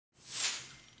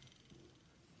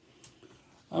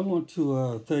I want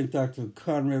to thank Dr.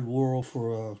 Conrad Worrell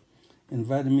for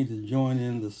inviting me to join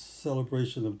in the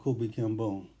celebration of Kobi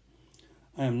Kambon.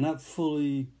 I am not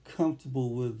fully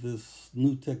comfortable with this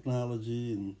new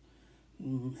technology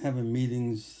and having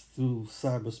meetings through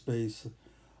cyberspace.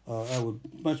 I would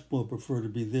much more prefer to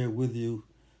be there with you,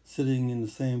 sitting in the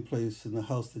same place in the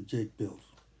house that Jake built.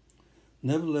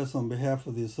 Nevertheless, on behalf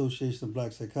of the Association of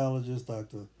Black Psychologists,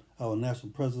 our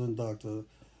national president, Dr.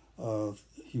 Uh,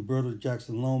 Huberta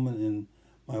Jackson Lohman, and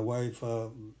my wife,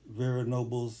 Vera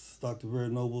Nobles, Dr. Vera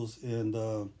Nobles, and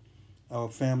our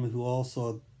family who all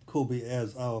saw Kobe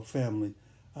as our family,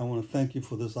 I want to thank you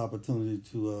for this opportunity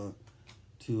to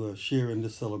share in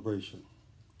this celebration.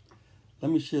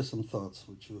 Let me share some thoughts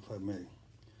with you, if I may.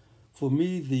 For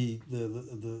me, the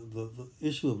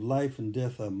issue of life and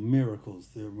death are miracles.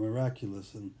 They're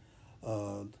miraculous, and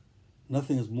uh,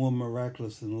 nothing is more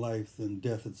miraculous in life than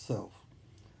death itself.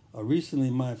 Recently,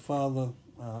 my father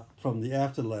from the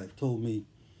afterlife told me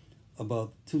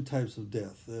about two types of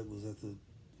death. That was at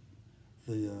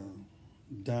the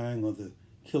dying or the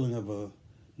killing of a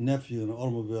nephew in an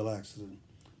automobile accident.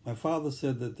 My father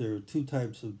said that there are two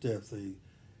types of death: a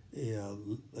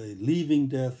leaving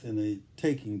death and a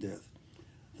taking death.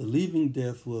 The leaving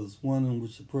death was one in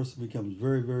which the person becomes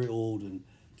very, very old and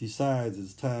decides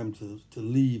it's time to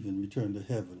leave and return to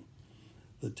heaven.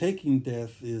 The taking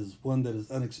death is one that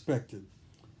is unexpected.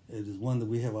 It is one that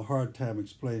we have a hard time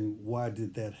explaining why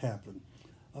did that happen.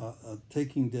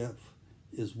 Taking death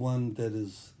is one that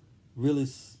is really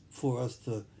for us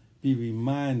to be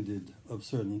reminded of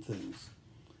certain things.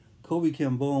 Kobi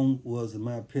Kambon was, in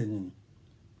my opinion,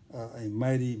 a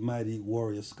mighty, mighty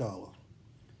warrior scholar.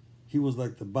 He was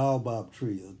like the Baobab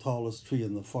Tree, the tallest tree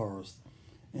in the forest.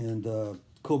 And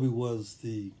Kobi was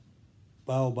the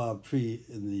Baobab Tree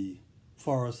in the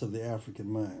forest of the African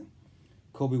mind.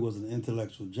 Kobi was an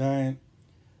intellectual giant,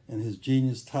 and his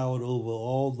genius towered over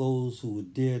all those who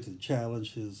would dare to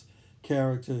challenge his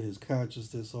character, his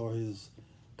consciousness, or his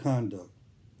conduct.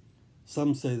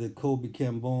 Some say that Kobi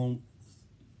Kambon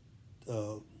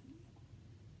uh,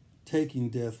 taking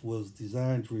death was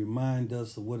designed to remind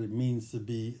us of what it means to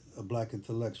be a black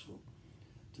intellectual,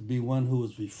 to be one who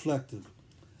is reflective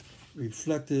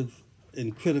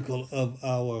and critical of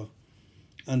our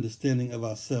understanding of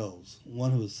ourselves,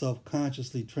 one who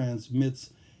self-consciously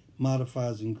transmits,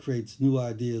 modifies, and creates new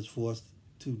ideas for us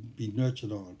to be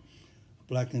nurtured on. A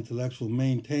black intellectual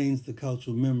maintains the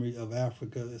cultural memory of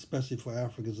Africa, especially for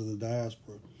Africans in the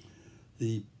diaspora.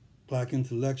 The black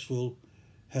intellectual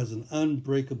has an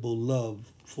unbreakable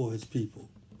love for his people.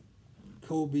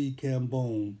 Kobi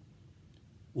Kambon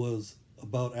was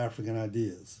about African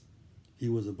ideas. He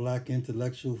was a black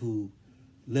intellectual who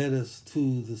led us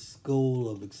to this goal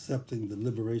of accepting the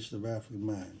liberation of African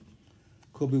mind.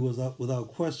 Kobi was,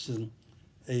 without question,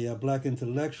 a black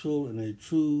intellectual and a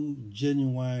true,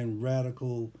 genuine,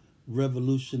 radical,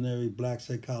 revolutionary black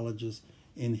psychologist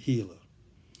and healer.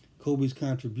 Kobi's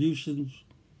contributions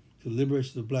to the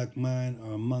liberation of the black mind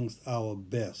are amongst our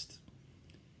best.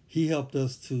 He helped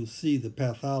us to see the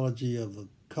pathology of the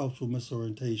cultural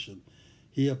misorientation.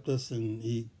 He helped us and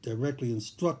he directly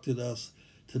instructed us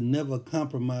to never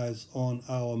compromise on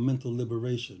our mental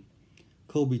liberation.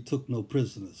 Kobi took no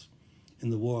prisoners in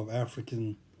the war of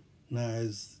Africanizing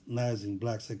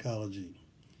black psychology.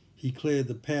 He cleared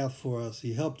the path for us.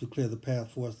 He helped to clear the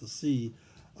path for us to see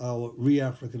our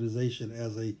re-Africanization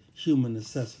as a human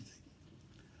necessity.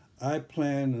 I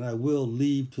plan and I will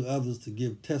leave to others to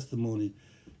give testimony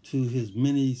to his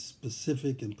many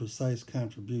specific and precise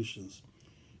contributions.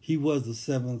 He was the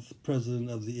seventh president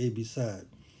of the ABC.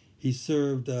 He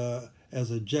served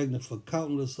as a judge for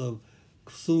countless of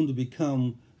soon to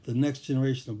become the next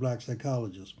generation of black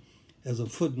psychologists. As a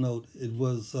footnote, it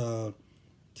was to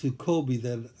Kobi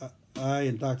that I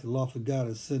and Dr. Lawford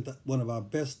Goddard sent one of our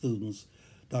best students,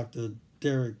 Dr.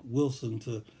 Derek Wilson,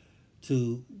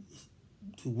 to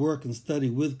work and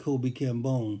study with Kobi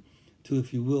Kambon, to,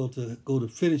 if you will, to go to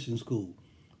finishing school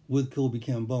with Kobi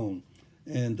Kambon.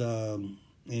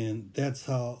 And that's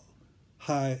how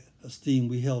high esteem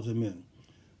we held him in.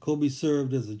 Kobi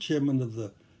served as the chairman of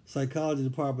the psychology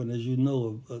department, as you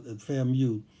know, at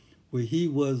FAMU, where he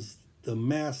was the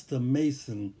master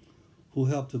mason who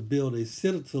helped to build a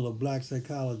citadel of black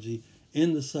psychology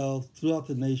in the South, throughout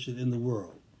the nation, in the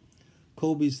world.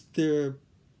 Kobi's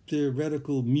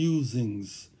theoretical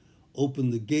musings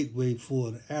opened the gateway for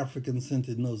an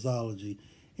African-centered nosology,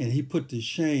 and he put to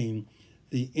shame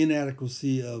the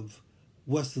inadequacy of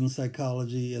Western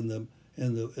psychology and the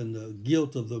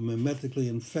guilt of the mimetically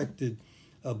infected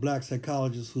black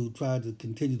psychologists who tried to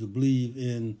continue to believe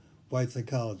in white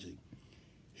psychology.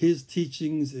 His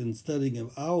teachings and studying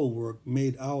of our work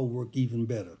made our work even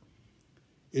better.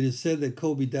 It is said that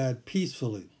Kobi died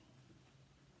peacefully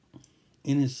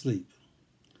in his sleep.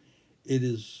 It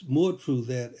is more true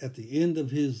that at the end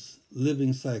of his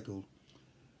living cycle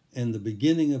and the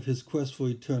beginning of his quest for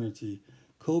eternity,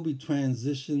 Kobi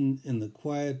transitioned in the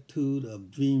quietude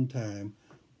of dream time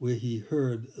where he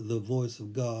heard the voice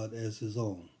of God as his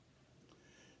own.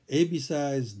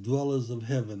 Besides dwellers of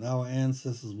heaven, our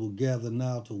ancestors will gather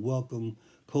now to welcome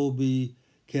Kobi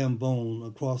Kambon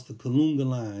across the Kalunga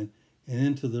line and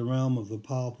into the realm of the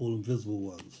powerful invisible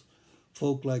ones.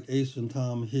 Folk like Ace and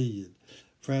Tom Hilliard,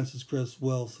 Francis Cress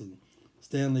Wilson,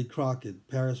 Stanley Crockett,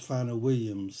 Paris Finer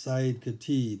Williams, Saeed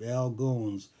Khatib, Al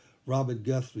Goins, Robert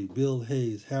Guthrie, Bill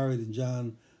Hayes, Harriet and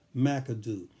John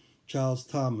McAdoo, Charles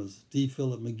Thomas, D.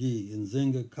 Philip McGee,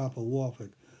 Nzinga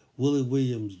Kappa-Warwick, Willie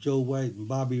Williams, Joe White, and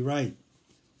Bobby Wright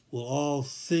will all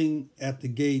sing at the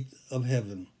gate of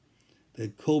heaven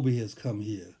that Kobi has come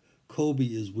here.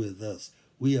 Kobi is with us.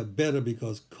 We are better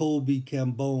because Kobi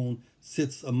Kambon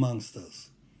sits amongst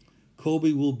us.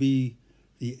 Kobi will be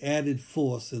the added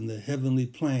force in the heavenly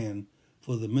plan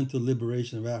for the mental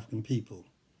liberation of African people.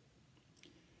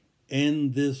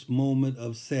 In this moment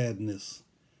of sadness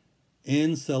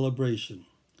and celebration,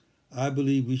 I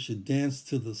believe we should dance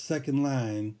to the second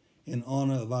line in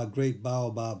honor of our great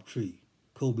Baobab Tree,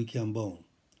 Kobi Kambon.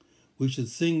 We should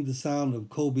sing the sound of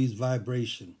Kobi's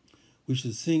vibration. We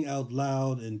should sing out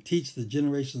loud and teach the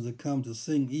generations to come to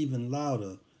sing even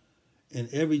louder, and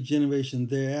every generation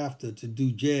thereafter to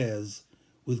do jazz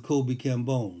with Kobi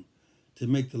Kambon, to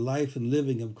make the life and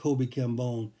living of Kobi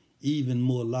Kambon even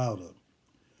more louder.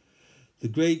 The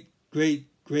great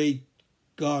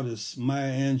goddess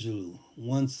Maya Angelou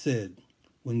once said,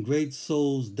 "When great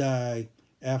souls die,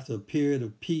 after a period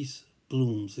of peace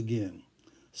blooms again.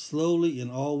 Slowly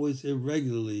and always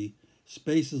irregularly,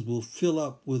 spaces will fill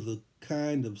up with a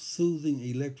kind of soothing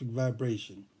electric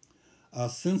vibration. Our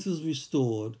senses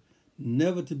restored,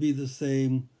 never to be the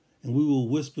same, and we will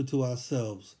whisper to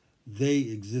ourselves, they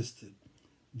existed.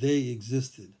 They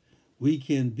existed. We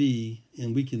can be,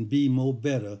 and we can be more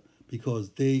better because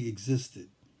they existed."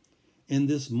 In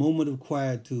this moment of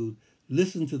quietude,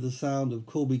 listen to the sound of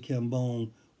Kobi Kambon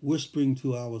whispering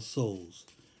to our souls.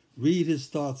 Read his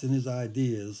thoughts and his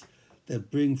ideas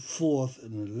that bring forth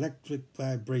an electric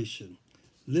vibration.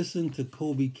 Listen to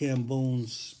Kobi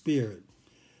Kambon's spirit.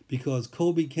 Because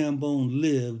Kobi Kambon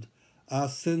lived, our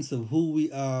sense of who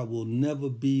we are will never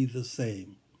be the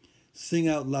same. Sing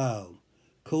out loud,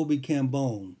 Kobi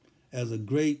Kambon, as a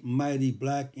great, mighty,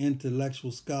 black,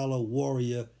 intellectual scholar,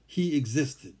 warrior, he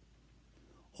existed.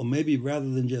 Or maybe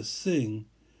rather than just sing,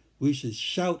 we should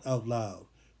shout out loud,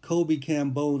 Kobi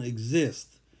Kambon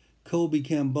exists. Kobi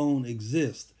Kambon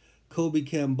exists. Kobi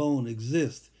Kambon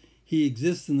exists. He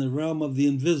exists in the realm of the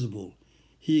invisible.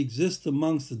 He exists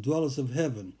amongst the dwellers of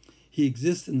heaven. He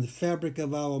exists in the fabric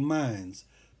of our minds.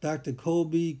 Dr.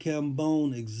 Kobi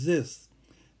Kambon exists.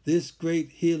 This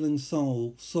great healing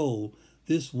soul,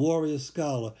 this warrior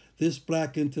scholar, this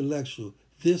black intellectual,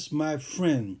 this my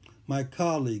friend, my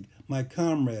colleague, my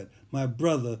comrade, my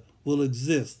brother will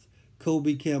exist.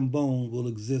 Kobi Kambon will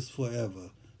exist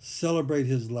forever. Celebrate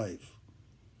his life.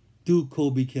 Do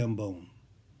Kobi Kambon.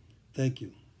 Thank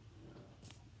you.